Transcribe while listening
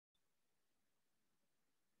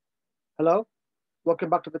Hello,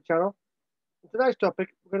 welcome back to the channel. In today's topic,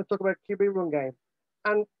 we're going to talk about QB run game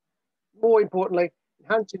and, more importantly,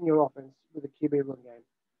 enhancing your offense with a QB run game.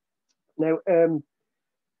 Now,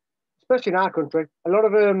 especially in our country, a lot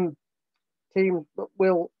of teams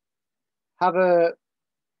will have a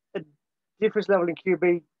different level in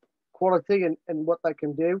QB quality and what they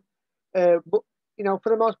can do. But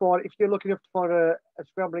for the most part, if you're looking up for a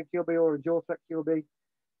scrambling QB or a dual threat QB,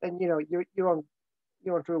 then you're on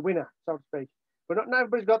to a winner, so to speak. But not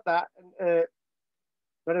everybody's got that, and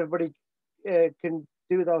not everybody can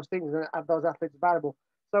do those things and have those athletes available.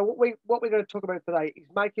 So what we're going to talk about today is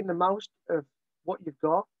making the most of what you've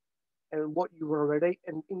got and what you were already,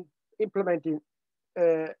 and implementing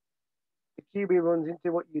the QB runs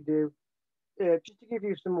into what you do, just to give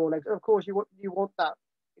you some more legs. And of course, you want that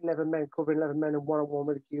 11 men covering 11 men and one-on-one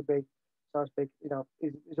with a QB, so to speak.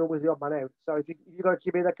 Is always the odd man out. So if you've got a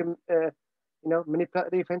QB that can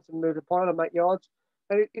manipulate the defense and move the pile and make yards,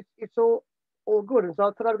 and it's all good. And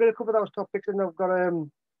so today we're going to cover those topics, and I've got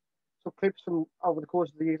some clips from over the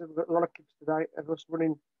course of the year. We've got a lot of clips today of us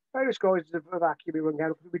running various guys of our QB run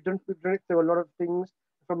game. We've done it through a lot of things.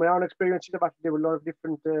 From my own experiences, I've had to do a lot of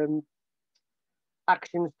different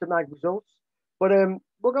actions to make results. But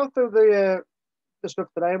we'll go through the stuff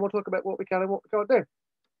today, and we'll talk about what we can and what we can't do.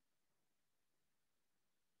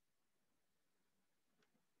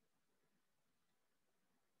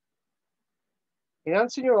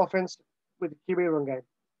 Enhancing your offense with the QB run game.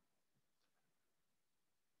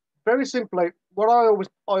 Very simply, what I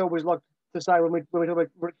always like to say when we talk about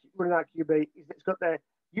running out QB is it's got to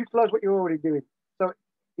utilize what you're already doing. So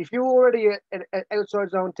if you're already an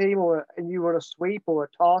outside zone team and you run a sweep or a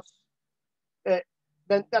toss,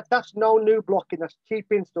 then that's no new blocking. That's cheap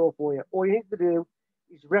install for you. All you need to do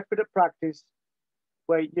is rep it at practice,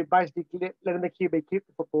 where you're basically letting the QB keep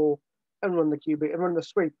the football and run the QB and run the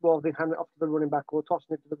sweep rather than handing it off to the running back or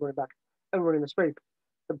tossing it to the running back and running the sweep.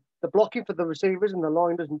 The blocking for the receivers and the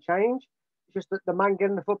line doesn't change. It's just that the man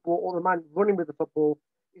getting the football or the man running with the football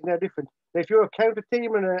is no different. Now, if you're a counter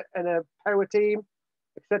team and a power team,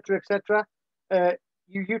 etc.,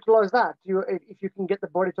 you utilize that. If you can get the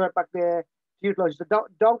body type back there, to utilize it. So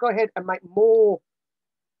don't go ahead and make more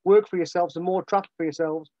work for yourselves and more traffic for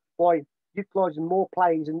yourselves by utilizing more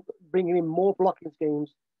plays and bringing in more blocking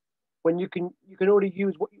schemes when you can already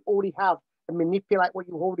use what you already have and manipulate what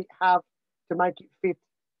you already have to make it fit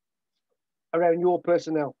around your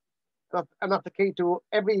personnel. And that's the key to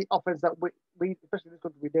every offense that we especially this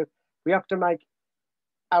country, we do. We have to make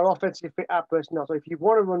our offense fit our personnel. So if you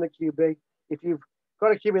want to run the QB, if you've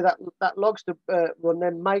got a QB that logs to run,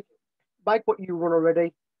 then make what you run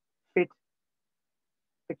already fit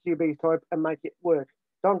the QB type and make it work.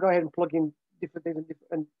 Don't go ahead and plug in different things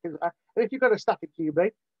and things like that. And if you've got a static QB,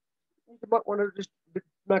 you might want to just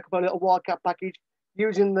make up a little wildcat package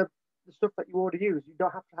using the stuff that you already use. You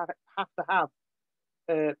don't have to have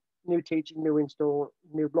new teaching, new install,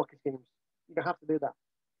 new blocking schemes. You don't have to do that.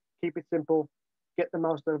 Keep it simple. Get the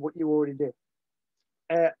most out of what you already do.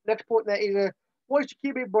 Next point there is what is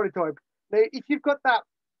your QB body type? Now, if you've got that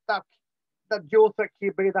dual threat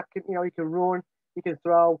QB that can he can run, he can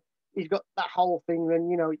throw, he's got that whole thing, then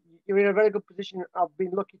you're in a very good position. I've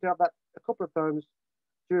been lucky to have that a couple of times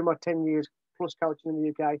during my 10 years plus coaching in the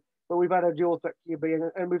UK, where we've had a dual threat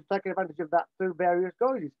QB and we've taken advantage of that through various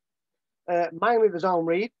guys. Mainly the zone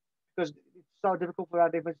read, because it's so difficult for our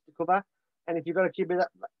defense to cover. And if you've got a QB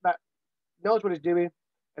that knows what he's doing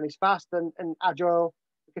and he's fast and agile,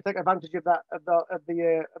 we can take advantage of that of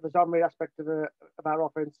the zone read aspect of our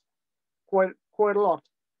offense quite a lot.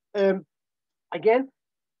 Again,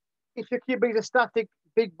 if your QB is a static,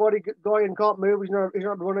 big body guy and can't move, he's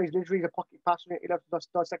not running, he's literally a pocket passer, he'll have to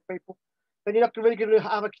dissect people, then you're not really going to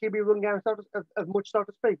have a QB run game of much, so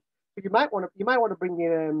to speak. But you might want to bring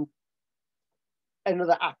in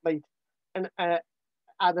another athlete and add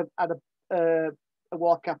a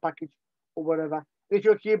wildcat package or whatever. If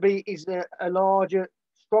your QB is a larger,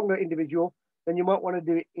 stronger individual, then you might want to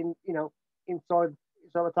do it inside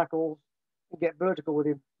the tackles and get vertical with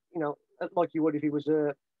him, like you would if he was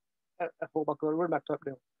a fullback or a running back type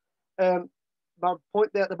deal. My point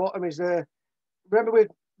there at the bottom is remember with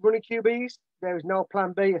running QBs, there is no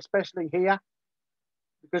plan B, especially here,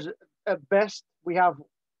 because at best we have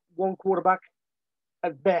one quarterback.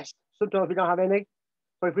 At best, sometimes we don't have any.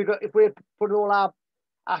 But if we're putting all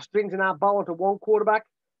our strings in our bow onto one quarterback,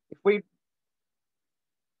 if we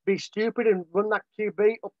be stupid and run that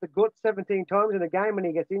QB up the gut 17 times in a game and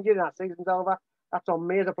he gets injured and our season's over, that's on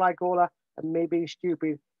me as a play caller and me being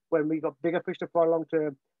stupid when we got bigger fish to fry long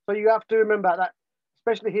term. So you have to remember that,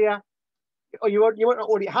 especially here, or you might not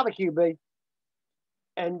already have a QB,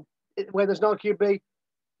 and When there's no QB,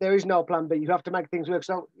 there is no plan B. You have to make things work.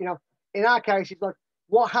 So, in our case, it's like,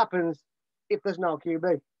 what happens if there's no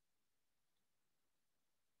QB? It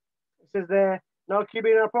says there, no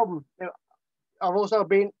QB, no problem. I've also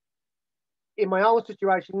been in my own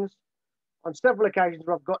situations on several occasions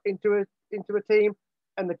where I've got into a team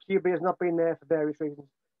and the QB has not been there for various reasons.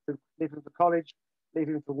 So leaving for college,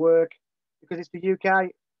 leaving for work, because it's the UK.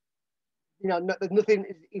 There's nothing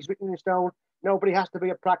is written in stone. Nobody has to be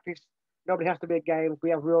at practice. Nobody has to be at games. We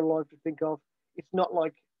have real life to think of. It's not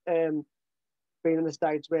like being in the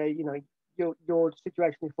States where your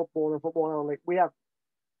situation in football and football only. We have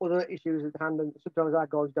other issues at hand, and sometimes our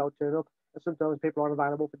guys don't turn up, and sometimes people aren't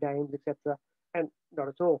available for games, etc. And not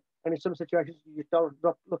at all. And in some situations, you just don't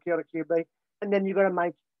look at a QB, and then you've got to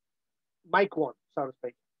make one, so to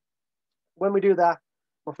speak. When we do that,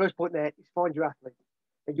 my first point there is find your athlete.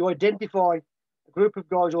 And you identify a group of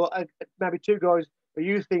guys, or maybe two guys, who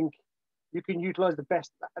you think you can utilize the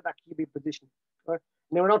best at that QB position. Right?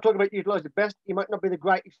 Now, when I'm talking about utilize the best, you might not be the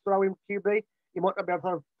greatest throwing QB. You might not be able to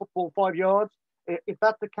throw football 5 yards. If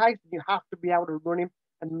that's the case, then you have to be able to run him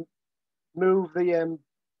and move the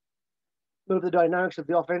dynamics of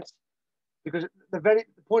the offense. Because the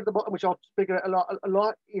point at the bottom, which I'll speak about a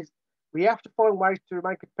lot, is we have to find ways to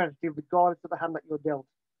remain competitive regardless of the hand that you're dealt.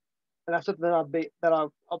 And that's something that I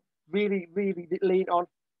really, really lean on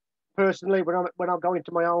personally when I go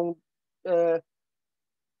into my own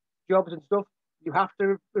jobs and stuff. You have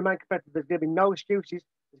to remain competitive. There's going to be no excuses.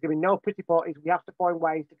 There's going to be no pity parties. We have to find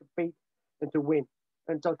ways to compete and to win.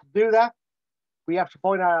 And so to do that, we have to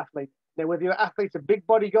find our athlete. Now, whether your athlete's a big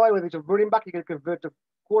body guy, whether it's a running back, you're going to convert to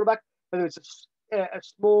quarterback. Whether it's a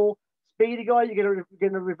small, speedy guy, you're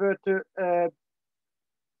going to revert to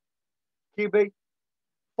QB.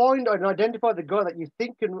 Find and identify the guy that you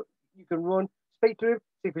think you can run. Speak to him,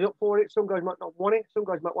 see if he's up for it. Some guys might not want it. Some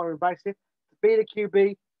guys might want to embrace it. To be the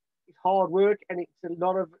QB is hard work, and it's a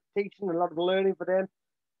lot of teaching and a lot of learning for them.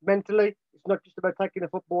 Mentally, it's not just about taking a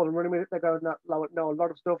football and running with it. They go, no, a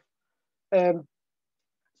lot of stuff. So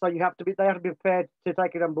they have to be prepared to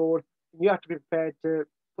take it on board. You have to be prepared to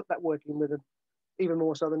put that work in with them, even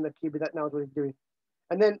more so than the QB that knows what he's doing.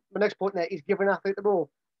 And then my next point there is give an athlete the ball.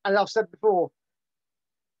 As I've said before,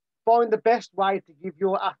 find the best way to give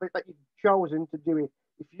your athlete that you've chosen to do it.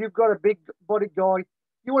 If you've got a big body guy,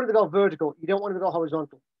 you want him to go vertical. You don't want him to go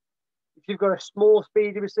horizontal. If you've got a small,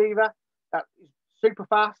 speedy receiver that is super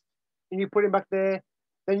fast, and you put him back there,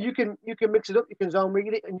 then you can mix it up. You can zone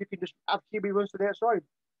read it, and you can just have QB runs to the outside.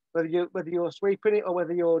 Whether you're sweeping it or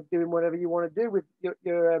whether you're doing whatever you want to do with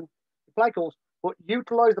your play calls, but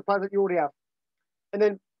utilize the play that you already have. And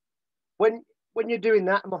then when you're doing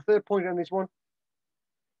that, and my third point on this one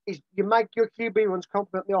is you make your QB runs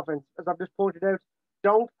complement the offense. As I've just pointed out,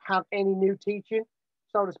 don't have any new teaching,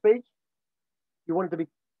 so to speak. You want it to be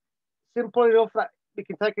simple enough that we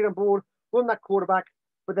can take it on board, run that quarterback,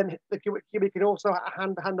 but then the QB can also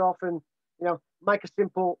hand off and make a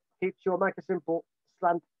simple hitch or make a simple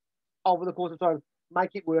slant over the course of time.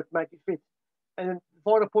 Make it work, make it fit. And then the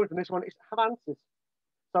final point on this one is have answers.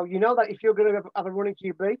 So you know that if you're going to have a running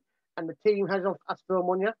QB and the team has film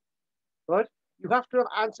on you, right? You have to have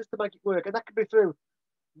answers to make it work, and that could be through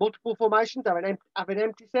multiple formations, having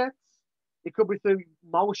empty sets. It could be through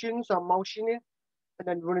motions or motioning, and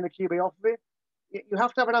then running the QB off of it. You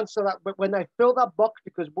have to have an answer that, but when they fill that box,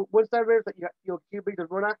 because once they realize that your QB is a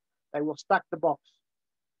runner, they will stack the box.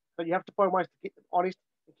 So you have to find ways to keep them honest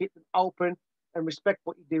and keep them open and respect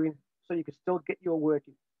what you're doing, so you can still get your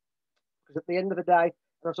working. Because at the end of the day,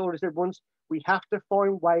 and I've already said once, we have to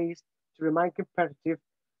find ways to remain competitive,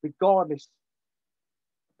 regardless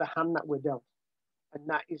of the hand that we're dealt, and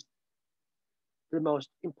that is the most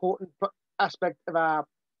important aspect of our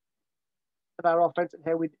offense and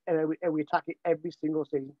how we attack it every single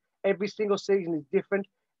season. Every single season is different.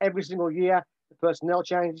 Every single year, the personnel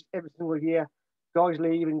changes. Every single year, guys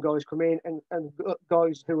leave and guys come in, and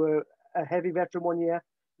guys who are a heavy veteran one year,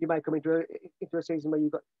 you may come into a season where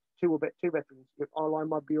you've got two veterans. Your online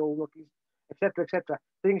might be all rookies, etc., etc.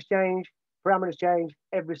 Things change, parameters change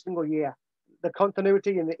every single year. The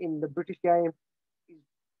continuity in the British game is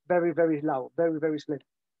very, very low, very, very slim.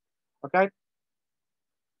 Okay,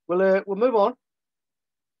 we'll move on.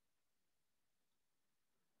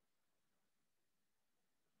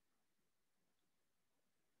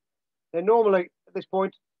 And normally at this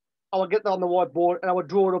point, I would get that on the whiteboard and I would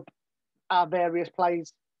draw up our various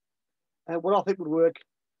plays and what I think would work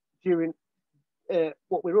during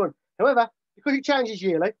what we run. However, because it changes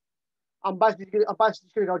yearly, I'm basically going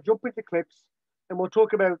to jump into clips and we'll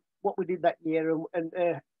talk about what we did that year and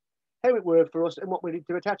how it worked for us and what we did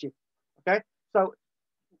to attach it. Okay, so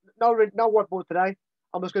no whiteboard today.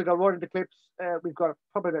 I'm just going to go right into clips. We've got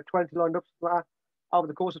probably about 20 lined up over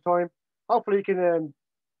the course of time. Hopefully, you can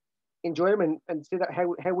enjoy them and see that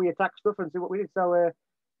how we attack stuff and see what we did. So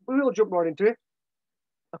we will jump right into it.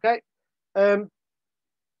 Okay.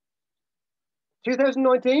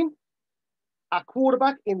 2019, our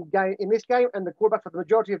quarterback in this game and the quarterback for the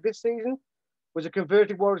majority of this season was a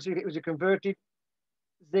converted wide receiver. It was a converted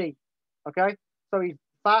Z. Okay. So he's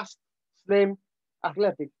fast, slim,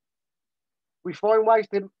 athletic. We find ways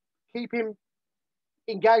to keep him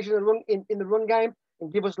engaged in the run game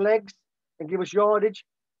and give us legs and give us yardage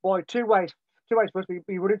by two ways. Two ways. First,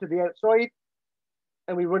 we run into the outside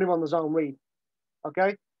and we run him on the zone read.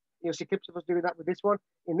 Okay, you'll see clips of us doing that with this one.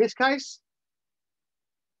 In this case,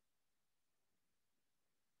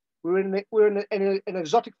 we're in an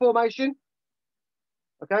exotic formation.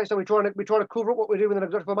 Okay, so we're trying to cover up what we're doing in an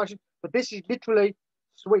exotic formation, but this is literally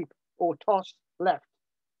sweep or toss left.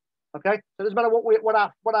 Okay, so it doesn't matter what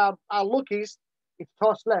our look is, it's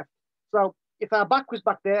toss left. So if our back was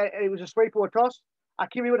back there and it was a sweep or a toss, our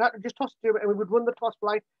QB would have to just toss it to it and we would run the toss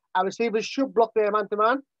play. Our receivers should block their man to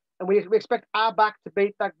man, and we expect our back to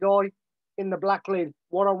beat that guy in the black lid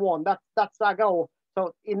one-on-one. That's our goal.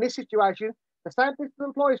 So in this situation, the same thing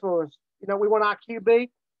applies for us. You know, we want our QB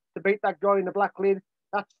to beat that guy in the black lid.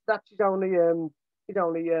 That's his only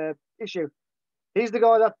issue. He's the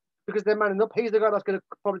guy that, because they're manning up, he's the guy that's going to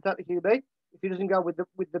probably take the QB if he doesn't go with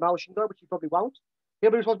the motion though, which he probably won't.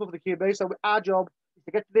 He'll be responsible for the QB. So our job is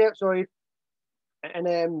to get to the outside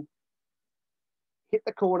and hit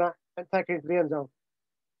the corner and take it into the end zone.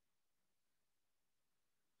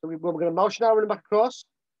 So we're going to motion our running back across.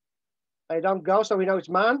 They don't go, so we know it's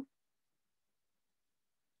man.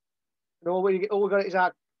 And all we got is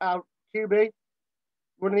our QB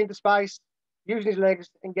running into space, using his legs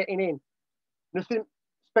and getting in. Nothing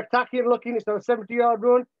spectacular looking. It's not a 70-yard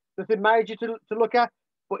run. Nothing major to look at,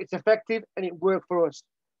 but it's effective and it worked for us.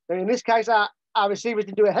 Now, in this case, our receivers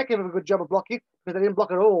didn't do a heck of a good job of blocking because they didn't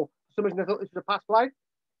block at all. For some reason, they thought this was a pass play.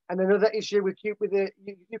 And another issue with the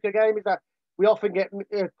UK game is that we often get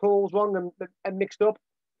calls wrong and mixed up.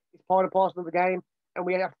 It's part and parcel of the game, and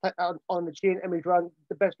we have to take that on the chin, and we try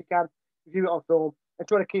the best we can to do it on film and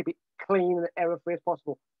try to keep it clean and error-free as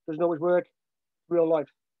possible. Doesn't always work in real life.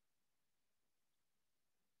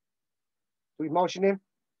 So we motion him.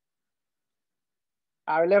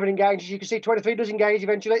 Our 11 engages. You can see 23 does engage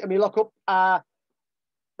eventually, and we lock up.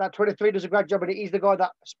 That 23 does a great job, and he's the guy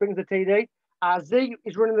that springs the TD. Z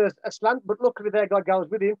is running a slant, but luckily their guy goes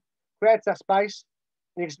with him, creates that space,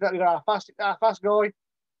 and you can see that we've got our fast guy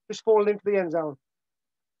just falling into the end zone.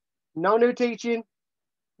 No new teaching,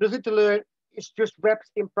 nothing to learn. It's just reps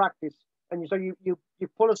in practice. And so you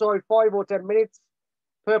pull aside 5 or 10 minutes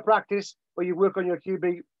per practice where you work on your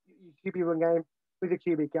QB run game with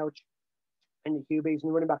your QB coach and your QBs and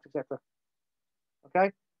your running backs, etc.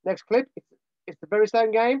 Okay, next clip. It's the very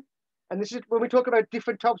same game. And this is when we talk about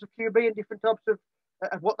different types of QB and different types of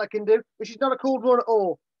what they can do. This is not a cold run at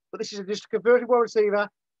all, but this is just a converted wide receiver,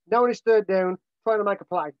 knowing his third down, trying to make a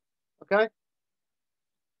play. Okay?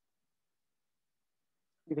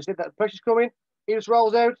 You can see that the pressure's coming. He just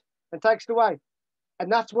rolls out and takes it away.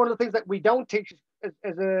 And that's one of the things that we don't teach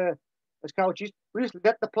as coaches. We just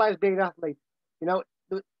let the players be an athlete. You know,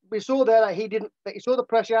 we saw there that he saw the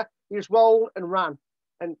pressure, he just rolled and ran.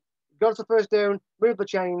 And got us the first down, moved the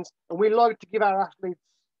chains, and we like to give our athletes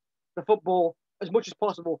the football as much as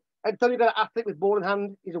possible. And telling you that an athlete with ball in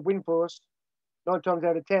hand is a win for us, 9 times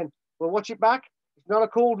out of 10. We'll watch it back. It's not a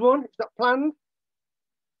cold run. It's not planned.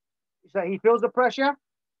 It's that he feels the pressure,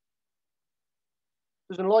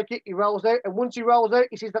 doesn't like it. He rolls out, and once he rolls out,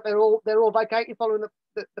 he sees that they're all vacating following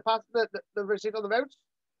the pass, the receipt on the routes.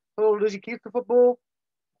 So all does he keeps the football,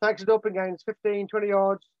 takes it up and gains 15, 20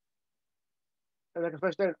 yards. And like a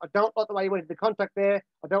first down. I don't like the way he went into the contact there.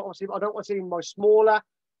 I don't want to see my smaller,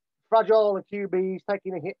 fragile QBs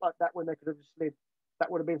taking a hit like that when they could have just slid.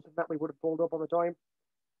 That would have been something that we would have pulled up on the time.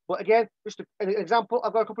 But again, just an example.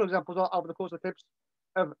 I've got a couple of examples over the course of the clips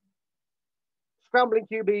of scrambling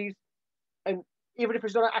QBs, and even if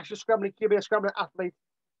it's not an actual scrambling QB, a scrambling athlete,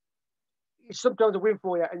 it's sometimes a win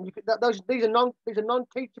for you. And these are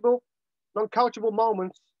non-teachable, non-coachable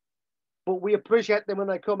moments. But we appreciate them when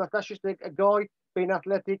they come. That's just a guy being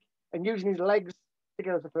athletic and using his legs to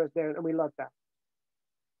get us the first down, and we like that.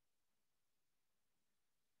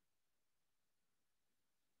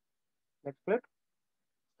 Next clip.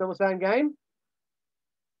 Still the same game.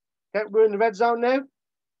 Okay, we're in the red zone now.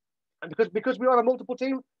 And because we are a multiple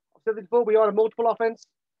team, I've said this before, we are a multiple offense.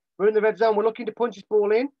 We're in the red zone. We're looking to punch this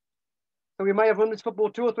ball in. So we may have run this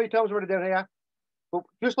football 2 or 3 times already down here. But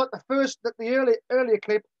just like the earlier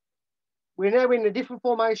clip, We're now in a different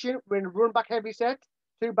formation. We're in a run back heavy set.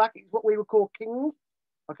 Two back is what we would call king.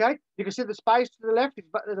 Okay, you can see the space to the left.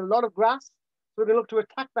 There's a lot of grass. So we're going to look to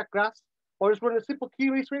attack that grass or just run a simple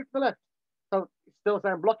QE sweep to the left. So it's still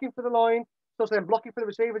saying blocking for the line, still saying blocking for the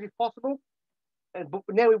receivers if possible. But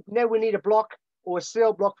now we need a block or a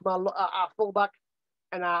seal block from our fullback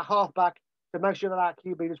and our halfback to make sure that our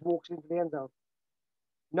QB just walks into the end zone.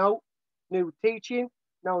 No new teaching,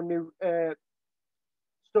 no new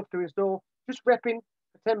stuff to install. Just repping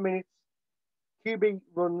for 10 minutes, QB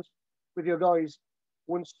runs with your guys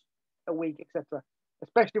once a week, etc.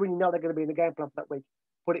 Especially when you know they're going to be in the game plan for that week.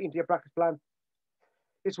 Put it into your practice plan.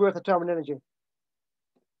 It's worth the time and energy.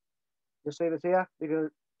 You'll see this here. You're going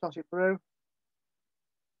to toss it through.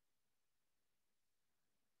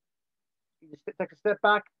 You just take a step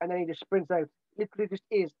back and then he just sprints out. Literally just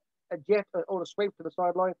is a jet or a sweep to the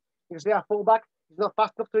sideline. You can see our fullback. He's not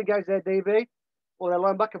fast enough to engage their DB or their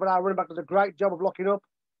linebacker, but our running back does a great job of locking up.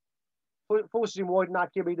 Forces him wide, and our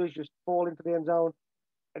QB does just fall into the end zone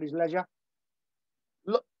at his leisure.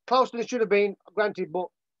 Look, closer than it should have been, granted, but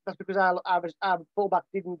that's because our fullback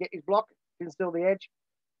didn't get his block, didn't steal the edge.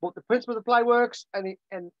 But the principle of the play works, and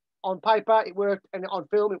on paper it worked, and on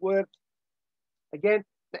film it worked. Again,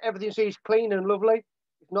 everything you see is clean and lovely.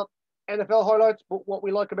 It's not NFL highlights, but what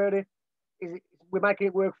we like about it is we're making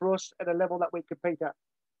it work for us at a level that we compete at.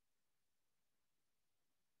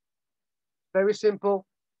 Very simple.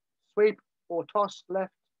 Sweep or toss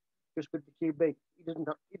left, just with the QB. He doesn't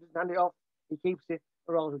hand it off. He keeps it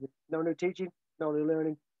or rolls with it. No new teaching, no new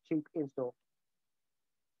learning. Cheap install.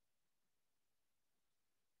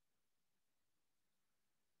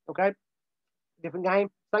 Okay, different game,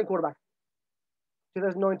 same quarterback.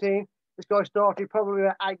 2019, this guy started probably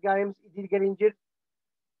about 8 games. He did get injured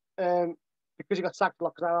because he got sacked a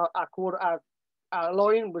lot. Because our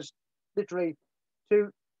line was literally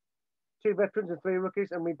two veterans and 3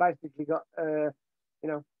 rookies, and we basically got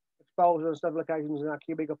exposed on several occasions, and our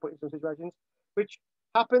QB got put in some situations, which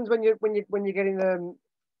happens when you're getting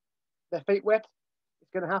their feet wet.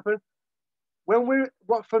 It's going to happen.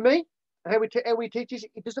 For me, how we teach is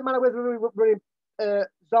it doesn't matter whether we're in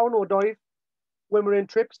zone or dive. When we're in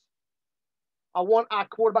trips, I want our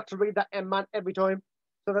quarterback to read that end man every time,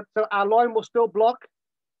 so our line will still block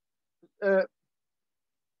dive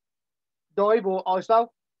or ISO,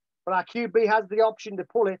 but our QB has the option to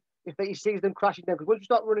pull it if he sees them crashing down. Because once you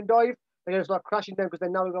start running dive, they're going to start crashing down because they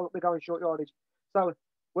know we're going short yardage. So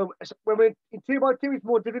when we're in 2x2, it's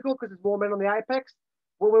more difficult because there's more men on the apex.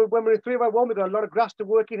 When we're in 3x1, we've got a lot of grass to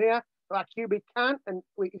work in here. So our QB can and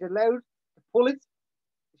he's allowed to pull it.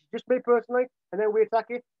 It's just me personally. And then we attack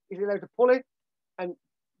it. He's allowed to pull it and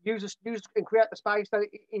use and create the space that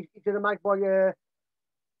he's going to make by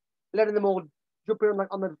letting them all jump in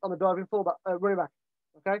on the diving fullback, running back.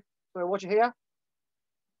 Okay, so watch it here.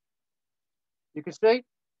 You can see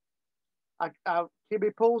our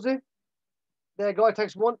QB pulls it. Their guy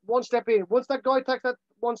takes one step in. Once that guy takes that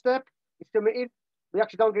one step, he's committed. We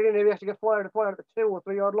actually don't get in here. We actually get fired at the 2 or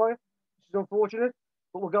 3 yard line, which is unfortunate.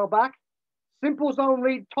 But we'll go back. Simple zone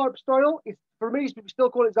read type style. For me, we still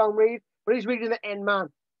call it zone read, but he's reading the end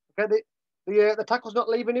man. Okay, the tackle's not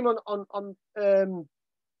leaving him on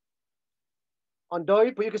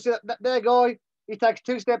dive, but you can see that their guy, he takes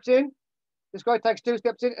 2 steps in. This guy takes 2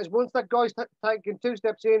 steps in. As once that guy's taking 2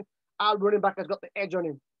 steps in, our running back has got the edge on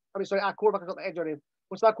him. Our quarterback has got the edge on him.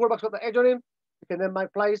 Once that quarterback's got the edge on him, he can then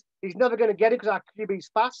make plays. He's never going to get it because our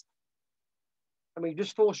QB's fast. He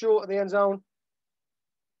just falls short of the end zone.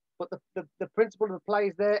 But the principle of the play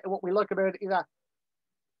is there, and what we like about it is that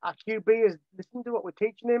our QB is listening to what we're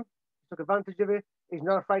teaching him. He took advantage of it. He's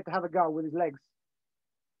not afraid to have a go with his legs.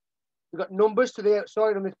 We've got numbers to the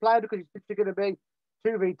outside on this play because it's literally going to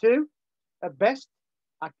be 2v2 at best.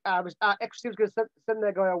 Our extra team's going to send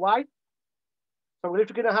their guy away. So we're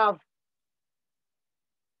literally going to have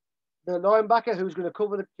the linebacker who's going to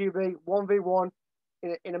cover the QB 1v1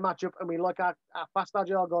 in a matchup, and we like our fast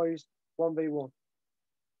agile guys 1v1.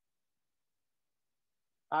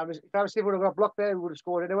 If Steve would have got blocked there, we would have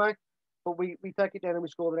scored anyway. But we take it down and we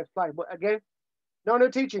score the next play. But again, no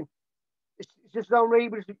teaching. It's just zone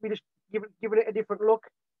read. We just giving it a different look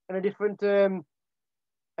and a different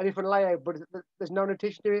layout. But there's no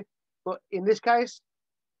teaching to it. But in this case,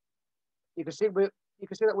 you can see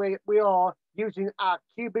that we are using our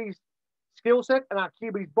QB's skill set and our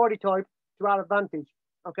QB's body type to our advantage.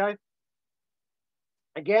 Okay.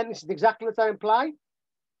 Again, this is exactly the same play.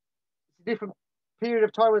 It's a different period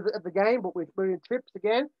of time of the game, but we're in trips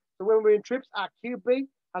again. So when we're in trips, our QB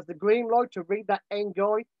has the green light to read that end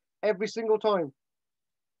guy every single time.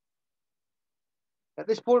 At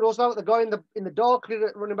this point, also the guy in the dark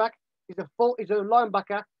running back He's a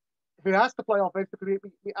linebacker who has to play offense because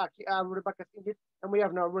our running back is injured and we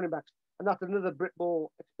have no running backs. And that's another Brit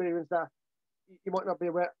Ball experience that you might not be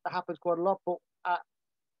aware that happens quite a lot. But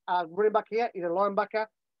our running back here is a linebacker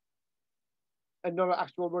and not an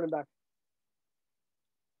actual running back.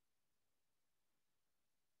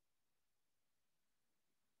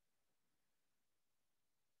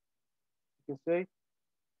 You can see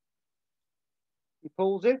he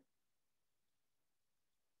pulls it,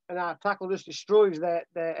 and our tackle just destroys their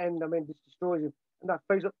end. I mean, just destroys him, and that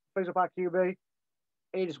frees up our QB.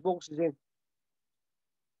 He just waltzes in.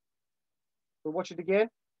 We'll watch it again.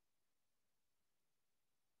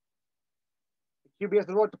 The QB has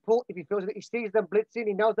the right to pull if he feels that he sees them blitzing.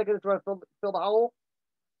 He knows they're going to try to fill the hole,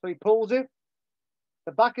 so he pulls it.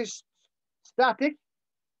 The back is static.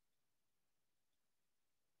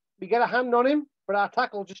 We get a hand on him, but our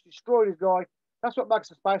tackle just destroyed his guy. That's what makes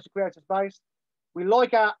the space, to create a space. We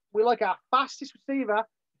like our fastest receiver.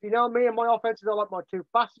 If you know me and my offenses, I like my two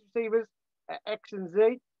fastest receivers, X and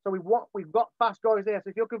Z. So we've got fast guys there. So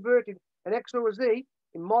if you're converting an X or a Z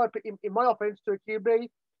in my offense to a QB,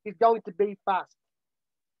 he's going to be fast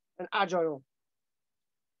and agile.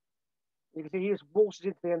 You can see he just waltzes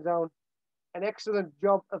into the end zone. An excellent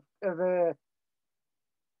job of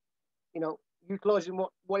utilising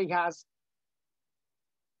what he has to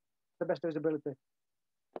the best of his ability.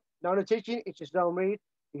 Now, in the teaching, it's just zone read.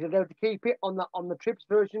 He's allowed to keep it on the trips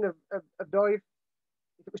version of dive.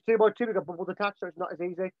 If it was 2x2, we got bubble attached, so it's not as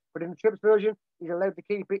easy. But in the trips version, he's allowed to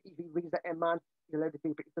keep it. If he reads that M man, he's allowed to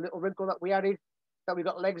keep it. It's a little wrinkle that we added, that we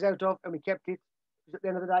got legs out of, and we kept it. Because at the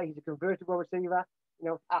end of the day, he's a convertible receiver.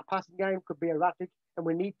 Our passing game could be erratic, and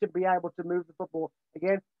we need to be able to move the football.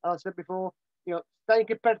 Again, as I said before, staying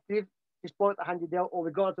competitive despite the hand you dealt, or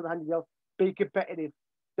regardless of the hand you dealt. Be competitive.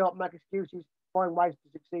 Don't make excuses. Find ways to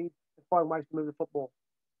succeed and find ways to move the football.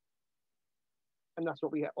 And that's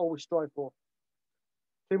what we always strive for.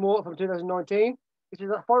 Two more from 2019. This is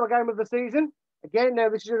the final game of the season. Again, now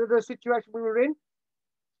this is another situation we were in.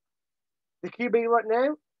 The QB right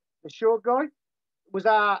now, the short guy, was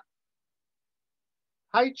our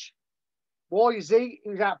HYZ. He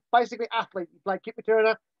was our basically athlete. He played kick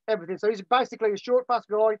returner, everything. So he's basically a short, fast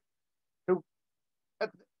guy who,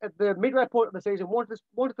 at the midway point of the season, wanted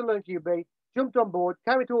to learn QB, jumped on board,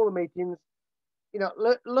 came to all the meetings,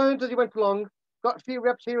 learned as he went along, got a few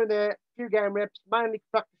reps here and there, a few game reps, mainly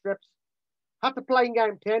practice reps. Had to play in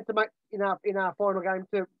game 10 to make in our final game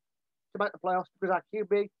to make the playoffs because our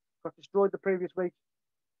QB got destroyed the previous week.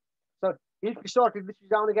 So he started, this was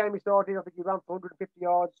the only game he started. I think he ran for 150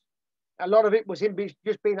 yards. A lot of it was him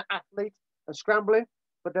just being an athlete and scrambling,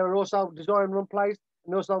 but there were also design run plays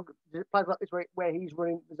and also plays like this where he's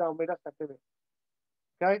running the zone read activity.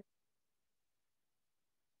 Okay.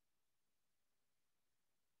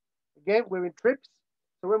 Again, we're in trips.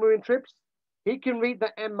 So when we're in trips, he can read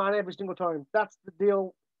the M man every single time. That's the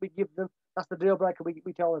deal we give them. That's the deal breaker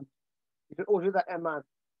we tell them. You can always do that M man.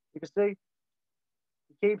 You can see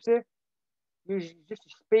he keeps it. Uses just a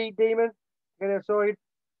speed demon to get outside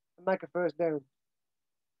and make a first down.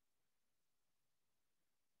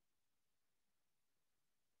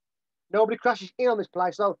 Nobody crashes in on this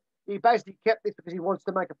play, so he basically kept this because he wants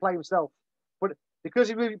to make a play himself. But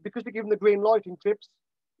because we give him the green light in trips,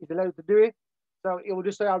 he's allowed to do it. So he will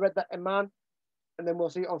just say, "I read that in man," and then we'll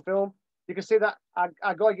see it on film. You can see that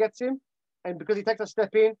our guy gets him, and because he takes a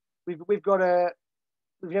step in, we've now got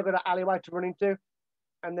an alleyway to run into,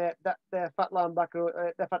 and their fat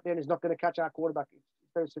linebacker, their fat end is not going to catch our quarterback.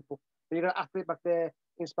 It's very simple. But you've got an athlete back there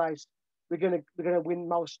in space. We're gonna win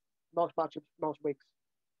most matchups most weeks.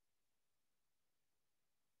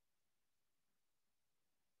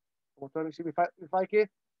 What time you see we fake here?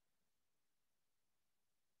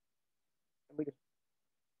 And we just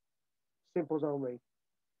simple zone read.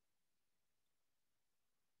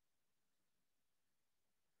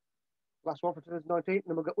 Last one for 2019,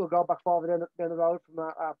 and then we'll go back farther down the road from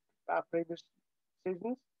our previous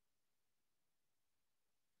seasons.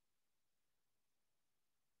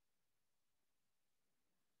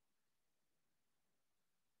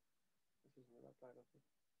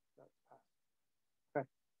 Okay,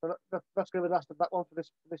 so that's going to be the last of that one for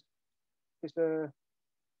this. So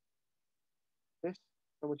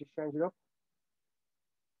we'll just change it up.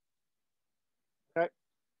 Okay,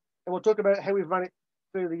 and we'll talk about how we've run it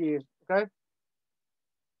through the years. Okay,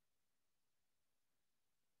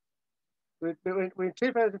 we're in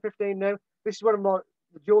 2015 now. This is one of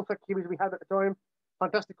the dual threat QBs we had at the time.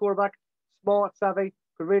 Fantastic quarterback, smart, savvy,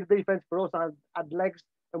 could read the defense, but also had legs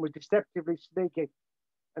and was deceptively sneaky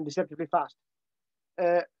and deceptively fast.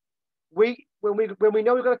 When we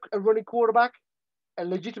know we've got a running quarterback, a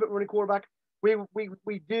legitimate running quarterback. We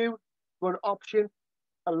do run option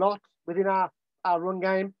a lot within our run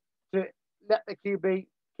game to let the QB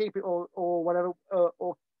keep it or whatever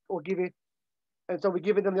or give it, and so we're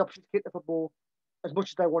giving them the option to kick the football as much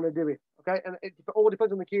as they want to do it. Okay, and it all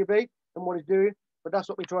depends on the QB and what he's doing, but that's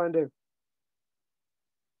what we try and do.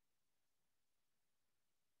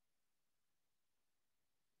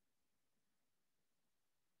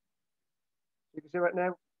 You can see right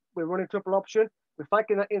now we're running triple option. We're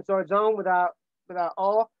faking that inside zone with our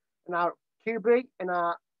R and our QB and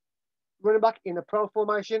our running back in the pro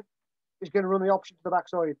formation is going to run the option to the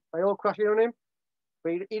backside. They all crash in on him,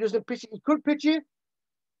 but he doesn't pitch it. He could pitch it,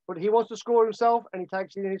 but he wants to score himself and he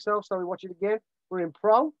takes it in himself. So we watch it again. We're in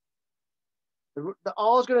pro. The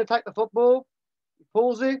R is going to take the football. He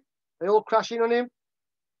pulls it. They all crash in on him,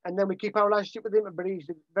 and then we keep our relationship with him. But he's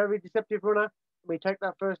a very deceptive runner. We take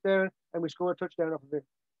that first down and we score a touchdown off of it.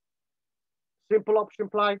 Simple option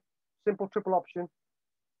play, simple triple option.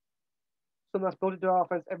 Something that's built into our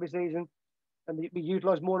offense every season, and we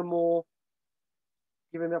utilize more and more,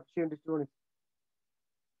 giving the opportunity to run it.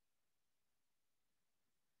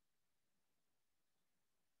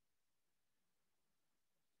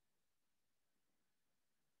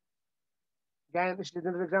 Again, this is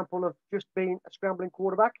another example of just being a scrambling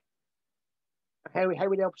quarterback. How it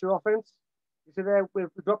helps your offense. You see there, we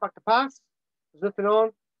drop back the pass. There's nothing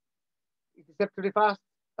on. He's deceptively fast.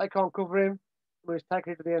 They can't cover him. We just take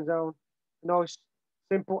it to the end zone. Nice,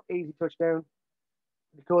 simple, easy touchdown.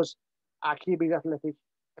 Because our QB is athletic,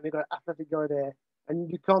 and we've got an athletic guy there. And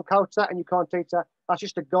you can't coach that, and you can't teach that. That's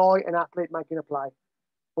just a guy, an athlete making a play.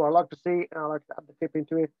 But I like to see it, and I like to add the tip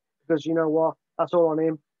into it, because you know what? That's all on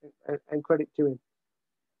him, and credit to him.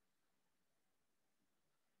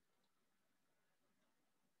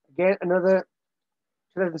 Again, another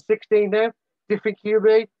 2016 now, different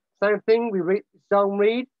QB, same thing. We read zone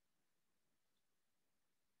read.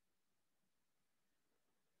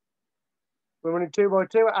 We're running 2 by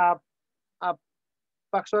 2. Our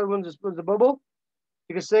backside runs a bubble.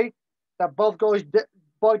 You can see that both guys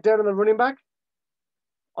bite down on the running back.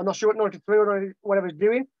 I'm not sure what 93 or whatever he's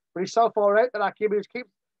doing, but he's so far out that our QB just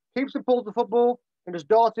keeps and pulls the football and just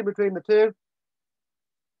darts in between the two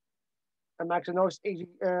and makes a nice, easy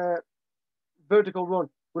vertical run.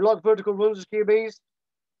 We like vertical runs as QBs.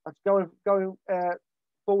 That's going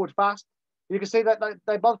forward fast. You can see that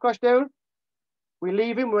they both crash down. We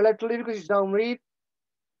leave him. We're allowed to leave him because he's down read.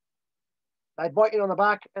 They bite in on the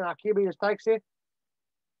back, and our QB just takes it,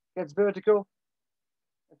 gets vertical,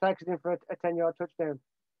 and takes it in for a 10-yard touchdown.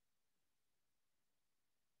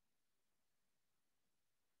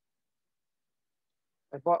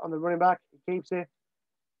 They bite on the running back. He keeps it.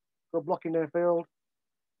 Good blocking their field.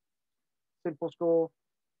 Simple score.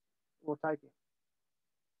 We'll take it.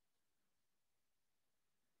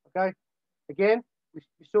 Okay. Again, we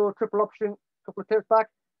saw a triple option a couple of tips back.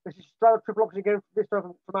 This is straight triple option again. This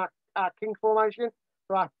time from our king formation.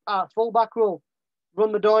 So our fullback will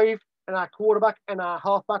run the dive, and our quarterback and our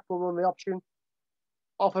halfback will run the option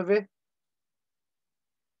off of it.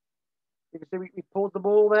 You can see we pulled the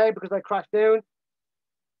ball there because they crashed down.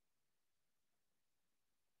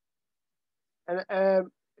 And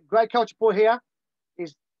great coach point here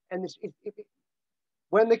is, and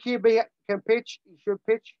when the QB can pitch, he should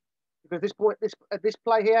pitch, because this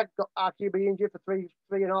play here got our QB injured for three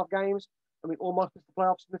and a half games, and we almost missed the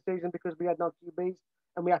playoffs in the season because we had no QBs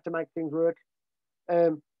and we had to make things work.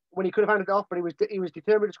 When he could have handed it off, but he was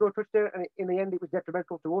determined to score a touchdown, and in the end, it was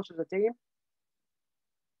detrimental to us as a team.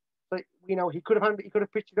 So he could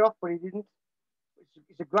have pitched it off, but he didn't.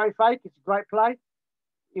 It's a great fake. It's a great play.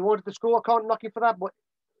 He wanted to score. I can't knock him for that, but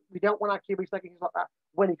we don't want our QBs taking things like that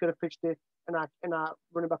when he could have pitched it and our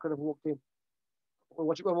running back could have walked in. We'll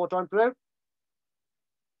watch it one more time through.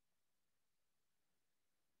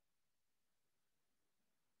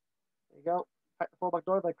 There you go. Take the fullback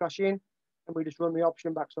dive, they crash in, and we just run the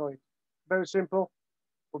option backside. Very simple,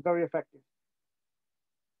 but very effective.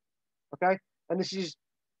 Okay? And this is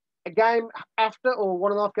a game after, or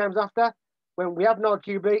 1.5 games after, when we have no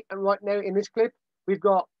QB, and right now in this clip, we've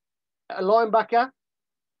got a linebacker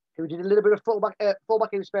who did a little bit of fullback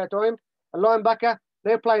in his spare time. A linebacker,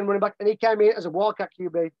 they're playing running back, and he came in as a wildcat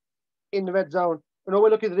QB in the red zone. And all we're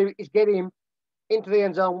looking to do is get him into the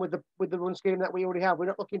end zone with the run scheme that we already have. We're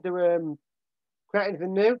not looking to create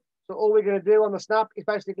anything new. So all we're going to do on the snap is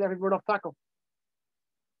basically let him run off tackle.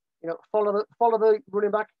 Follow the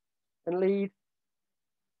running back and lead.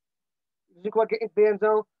 He doesn't quite get into the end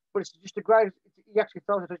zone, but it's just a great. He actually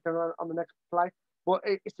throws a touchdown on the next play. But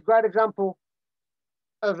it's a great example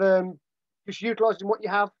of just utilising what you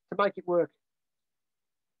have to make it work.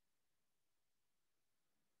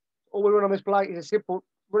 all we run on this play is a simple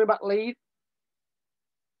running back lead,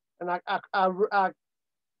 and our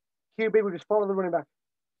QB will just follow the running back.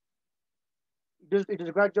 He does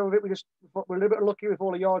a great job of it. We're a little bit unlucky with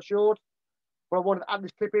all the yards short, but I wanted to add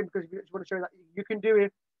this clip in because I just want to show you that you can do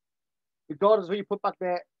it regardless of who you put back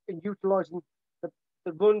there, and utilising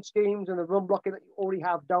the run schemes and the run blocking that you already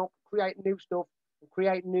have. Don't create new stuff and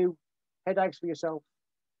create new headaches for yourself,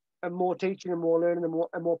 and more teaching and more learning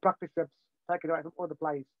and more practice reps taken away from other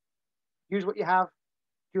plays. Use what you have,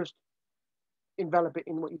 just envelop it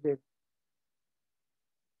in what you do.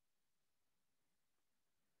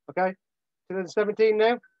 Okay, 2017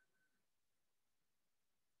 now.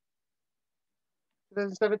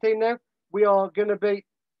 2017 now. We are going to be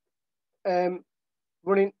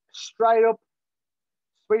running straight up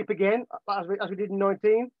sweep again, as we did in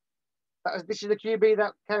 19. This is the QB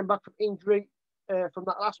that came back from injury from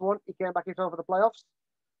that last one. He came back in time for the playoffs,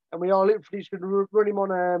 and we are literally just going to run him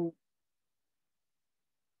on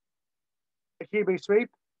a QB sweep.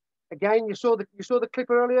 Again, you saw the clip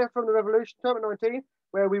earlier from the Revolution time at 19,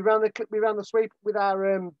 where we ran the sweep with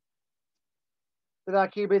our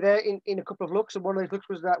QB there in a couple of looks, and one of those looks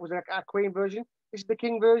was our Queen version. This is the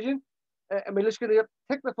King version, and we're just going to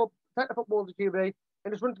take the football to QB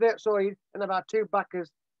and just run to the outside and have our two backers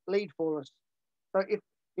lead for us. So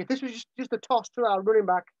if this was just a toss to our running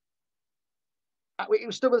back, it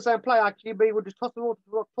was still the same play. Our QB would just toss the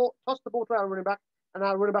ball to our running back, and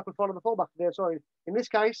our running back would follow the fullback to the outside. In this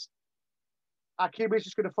case, our QB is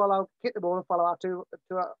just going to kick the ball and follow our two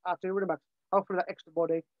running backs. Hopefully that extra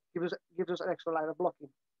body gives us an extra layer of blocking.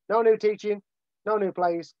 No new teaching, no new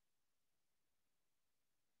plays.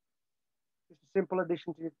 Just a simple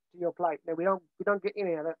addition to your play. Now we don't get in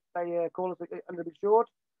here. They call us a little bit short,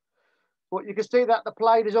 but you can see that the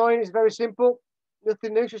play design is very simple.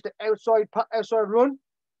 Nothing new, just an outside run.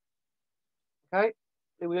 Okay,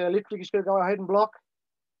 we're literally just going to go ahead and block.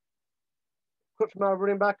 Cut from our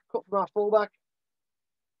running back, cut from our fullback,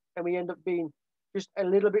 and we end up being just a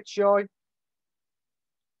little bit shy.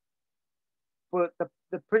 But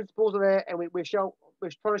the principles are there, and we're trying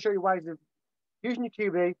to show you ways of using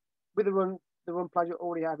your QB with the run plays you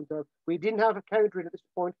already have in terms. We didn't have a counter in at this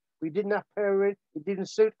point. We didn't have power in. It didn't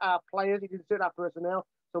suit our players. It didn't suit our personnel.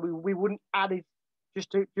 So we wouldn't add it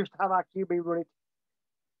just to have our QB run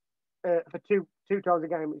it for two times a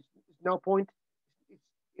game. It's no point.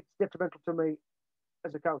 It's detrimental to me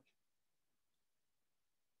as a coach.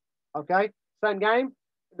 Okay, same game.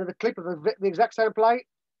 Another clip of the exact same play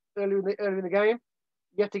earlier in the game.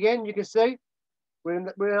 Yet again, you can see we're in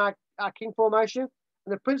our king formation,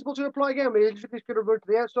 and the principle to apply again. We're just going to run to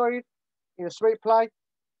the outside in a sweep play.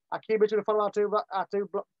 Our QB is going to follow our two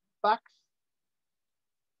backs.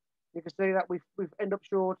 You can see that we've ended up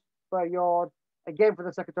short by a yard again for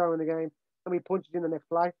the second time in the game, and we punch it in the next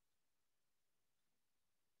play.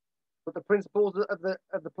 But the principles of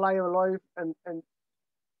the play are alive, and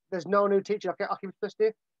there's no new teaching. I'll keep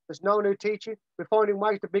it. There's no new teaching. We're finding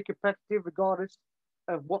ways to be competitive regardless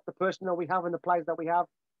of what the personnel we have and the players that we have.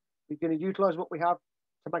 We're going to utilise what we have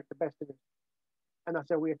to make the best of it. And that's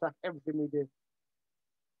how we attack everything we do.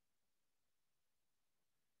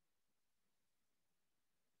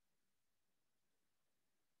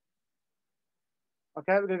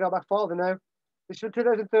 Okay, we're going to go back farther now. This is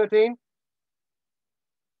 2013.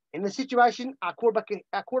 In this situation, our quarterback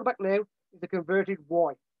now is a converted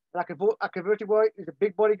Y. And our converted Y is a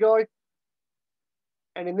big body guy.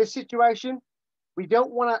 And in this situation, we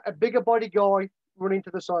don't want a bigger body guy running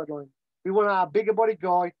to the sideline. We want our bigger body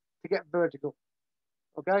guy to get vertical.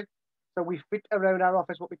 Okay? So we fit around our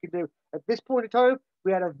offense what we can do. At this point in time,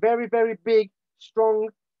 we had a very, very big, strong,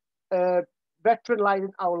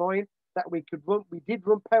 veteran-laden O-line that we could run. We did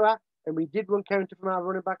run power, and we did run counter from our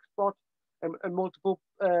running back spot and multiple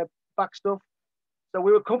back stuff. So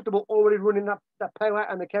we were comfortable already running that power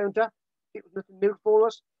and the counter. It was nothing new for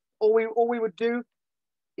us. All we would do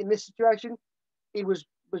in this situation, it was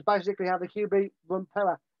basically have the QB run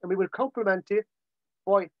power, and we would complement it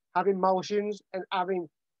by having motions and having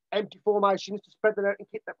empty formations to spread them out and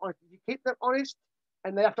keep them honest. If you keep them honest,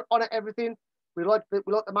 and they have to honour everything. We like the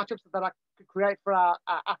matchups that I could create for our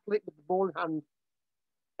athlete with the ball in hand.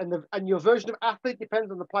 And your version of athlete depends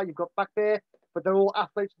on the player you've got back there, but they're all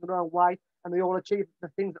athletes in their own way, and they all achieve the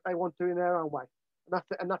things that they want to in their own way.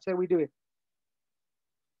 And that's how we do it.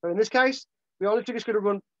 So in this case, we are literally just going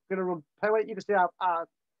to run power. You can see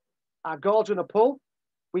our guards on a pull.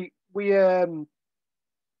 We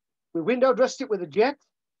window dressed it with a jet,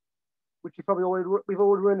 which we've already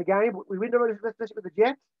run in the game. But we window dressed it with a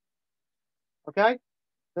jet. Okay.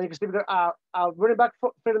 Then you can see we've got our running back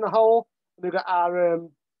foot in the hole. And we've got our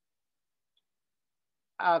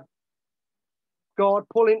guard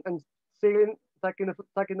pulling and sealing, taking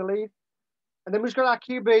the lead. And then we've just got our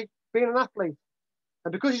QB being an athlete.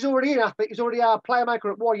 And because he's already an athlete, he's already our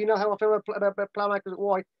playmaker at Y. You know how I feel about playmakers at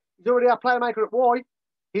Y. He's already our playmaker at Y.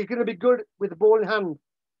 He's going to be good with the ball in hand.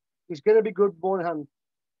 He's going to be good with the ball in hand.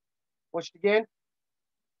 Watch it again.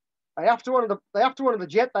 They have to run the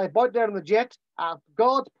jet. They bite down on the jet. Our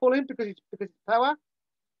guards pull in because it's power.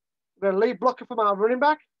 We're going to lead blocker from our running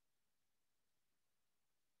back.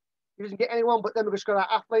 He doesn't get anyone, but then we've just got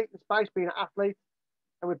our athlete in space being an athlete,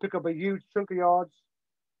 and we pick up a huge chunk of yards,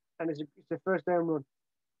 and it's a first down run.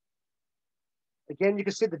 Again, you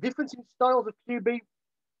can see the difference in styles of QB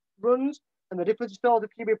runs and the different styles of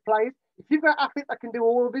QB plays. If you've got an athlete that can do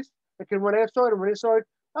all of this, that can run outside and run inside,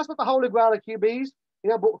 that's not the holy grail of QBs,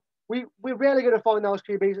 but we're rarely going to find those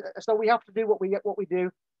QBs, so we have to do what we do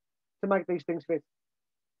to make these things fit.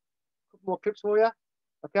 A couple more clips for you.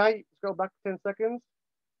 Okay, let's go back 10 seconds.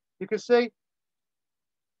 You can see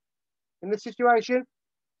in this situation,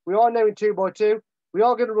 we are now in 2x2. We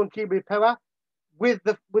are going to run QB power with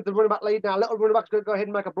the running back lead. Now, little running back's going to go ahead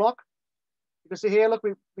and make a block. You can see here, look,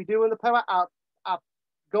 we do run the power. Our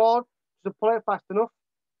guard doesn't pull it fast enough,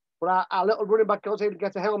 but our little running back goes ahead and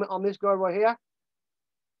gets a helmet on this guy right here.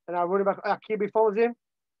 And our running back, our QB follows him.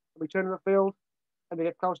 And we turn in the field and we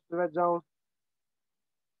get close to the red zone.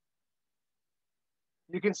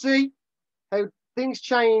 You can see how things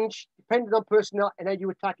change depending on personnel and how you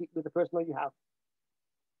attack it with the personnel you have.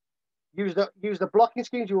 Use the blocking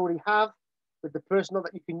schemes you already have with the personnel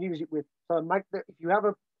that you can use it with. So if you have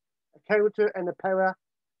a counter and a power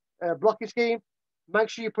blocking scheme, make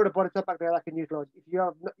sure you put a body type back there that can utilize. If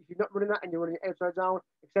you're not running that and you're running outside zone,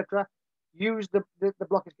 etc., use the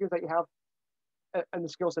blocking schemes that you have and the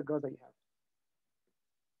skill set guys that you have.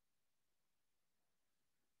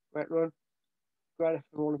 Right, run. Great effort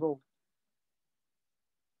for all involved.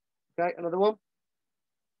 Okay, another one.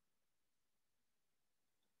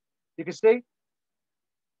 You can see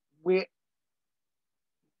we're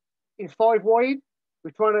in 5 wide.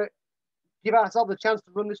 We're trying to give ourselves a chance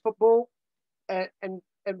to run this football and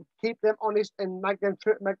keep them honest and make them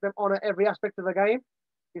honor every aspect of the game.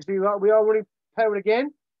 You see, we are running power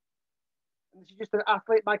again. And this is just an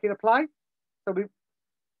athlete making a play. So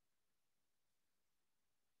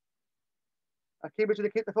our keeper's going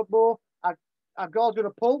to kick the football. Our guard's going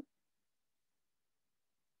to pull.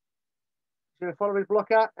 He's going to follow his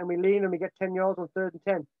blocker, and we lean and we get 10 yards on 3rd and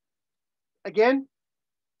 10. Again,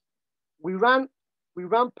 we ran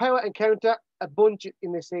power and counter a bunch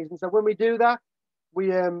in this season. So when we do that,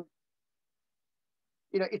 we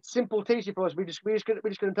it's simple teaching for us. We're just going to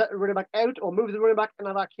take the running back out or move the running back and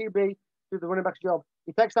have our QB do the running back's job.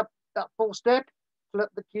 He takes that full step to let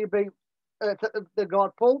the QB the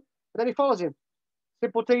guard pull, and then he follows him.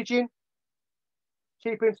 Simple teaching,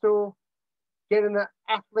 cheap install, getting the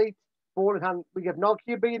athlete ball in hand. We have no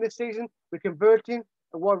QB in this season. We're converting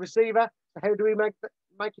a wide receiver. So how do we make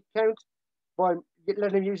it count? By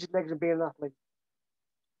letting him use his legs and being an athlete.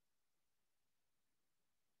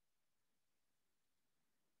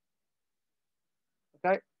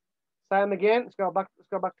 Okay, same again. Let's go back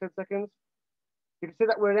 10 seconds. You can see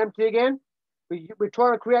that we're empty again. We're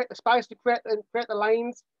trying to create the space to create the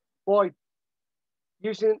lanes by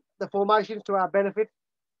using the formations to our benefit.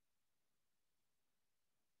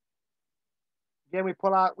 Again, we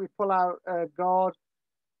pull out guard,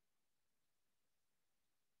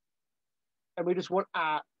 and we just want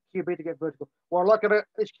our QB to get vertical. What I like about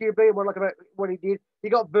this QB, what I like about what he did, he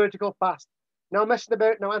got vertical fast. No messing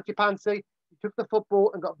about, no anti-pantsy. He took the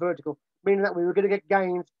football and got vertical, meaning that we were going to get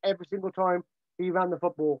gains every single time he ran the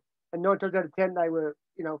football. And 9 times out of 10, they were,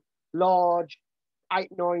 large, 8,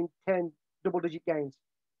 9, 10, double-digit gains.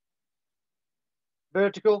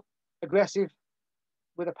 Vertical, aggressive,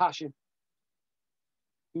 with a passion.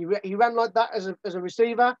 He ran like that as a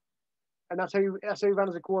receiver, and that's how he ran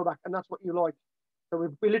as a quarterback, and that's what you like. So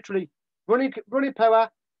we literally running power,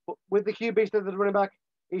 but with the QB instead of the running back.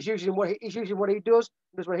 He's using what he does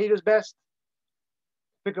what he does best.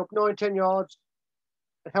 Pick up 9, 10 yards,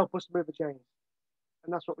 and help us move the chains,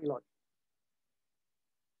 and that's what we like.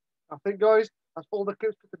 I think, guys, that's all the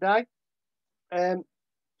clips for today.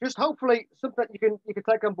 Just hopefully something you can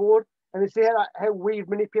take on board and see how we've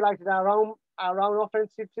manipulated our own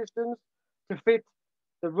offensive systems to fit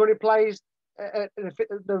the running plays and fit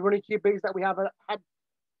the running QBs that we have had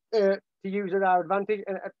to use at our advantage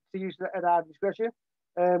and to use at our discretion.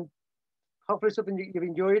 Hopefully something you've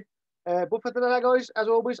enjoyed. But for today, guys, as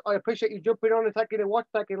always, I appreciate you jumping on and taking a watch,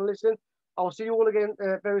 taking a listen. I'll see you all again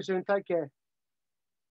very soon. Take care.